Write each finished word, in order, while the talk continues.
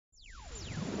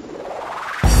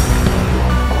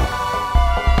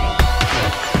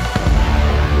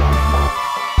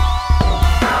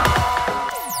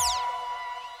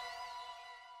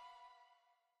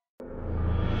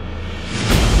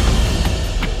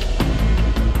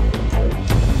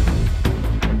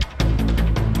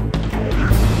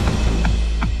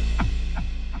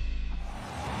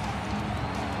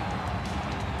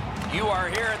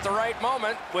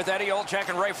moment with Eddie Olczyk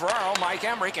and Ray Ferraro, Mike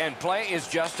Emmerich, and play is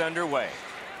just underway.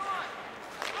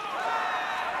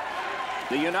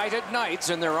 The United Knights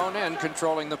in their own end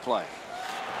controlling the play.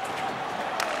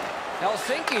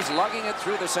 Helsinki's lugging it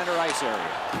through the center ice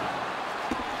area.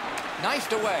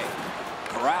 Knifed away.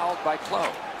 Corralled by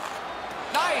Clough.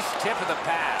 Nice tip of the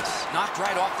pass. Knocked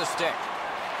right off the stick.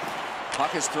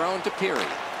 Puck is thrown to Peary.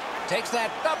 Takes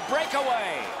that, the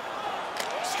breakaway.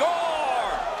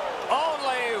 Score!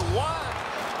 Only one.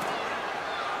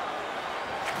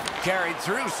 Carried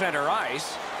through center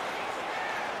ice.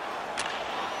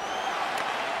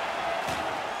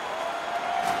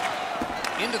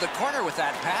 Into the corner with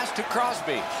that pass to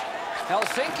Crosby.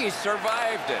 Helsinki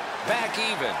survived it. Back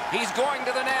even. He's going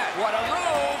to the net. What a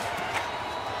move!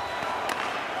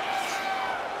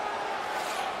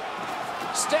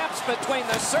 Steps between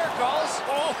the circles.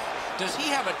 Oh, does he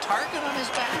have a target on his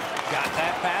back? Got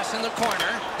that pass in the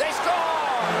corner. They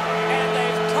score! And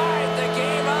they've tied the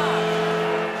game up.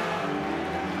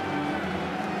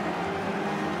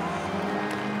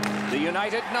 The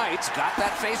United Knights got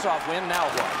that face-off win. Now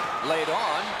what? Laid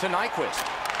on to Nyquist.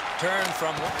 Turn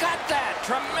from... Got that!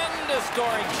 Tremendous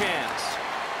scoring chance.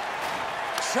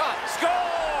 Shot.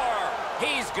 Score!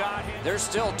 He's got it. There's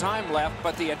still time left,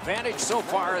 but the advantage so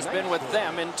far has been with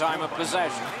them in time of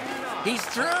possession. He's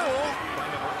through.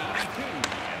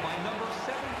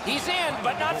 He's in,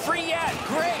 but not free yet.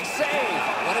 Great save.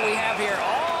 What do we have here?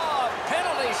 Oh,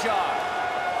 penalty shot.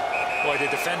 Boy, the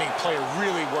defending player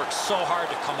really worked so hard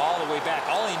to come all the way back.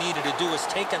 All he needed to do was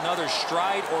take another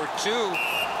stride or two.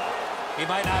 He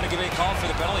might not have given a call for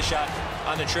the penalty shot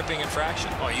on the tripping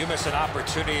infraction. Oh, you miss an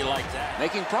opportunity like that.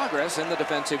 Making progress in the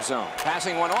defensive zone.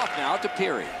 Passing one off now to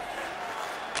Peary.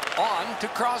 On to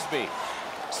Crosby.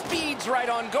 Speeds right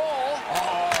on goal.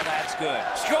 Oh, that's good.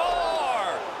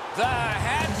 Score! The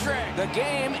hat trick. The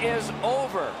game is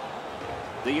over.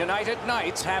 The United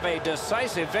Knights have a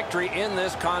decisive victory in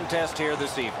this contest here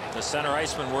this evening. The center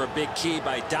icemen were a big key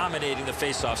by dominating the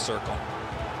faceoff circle.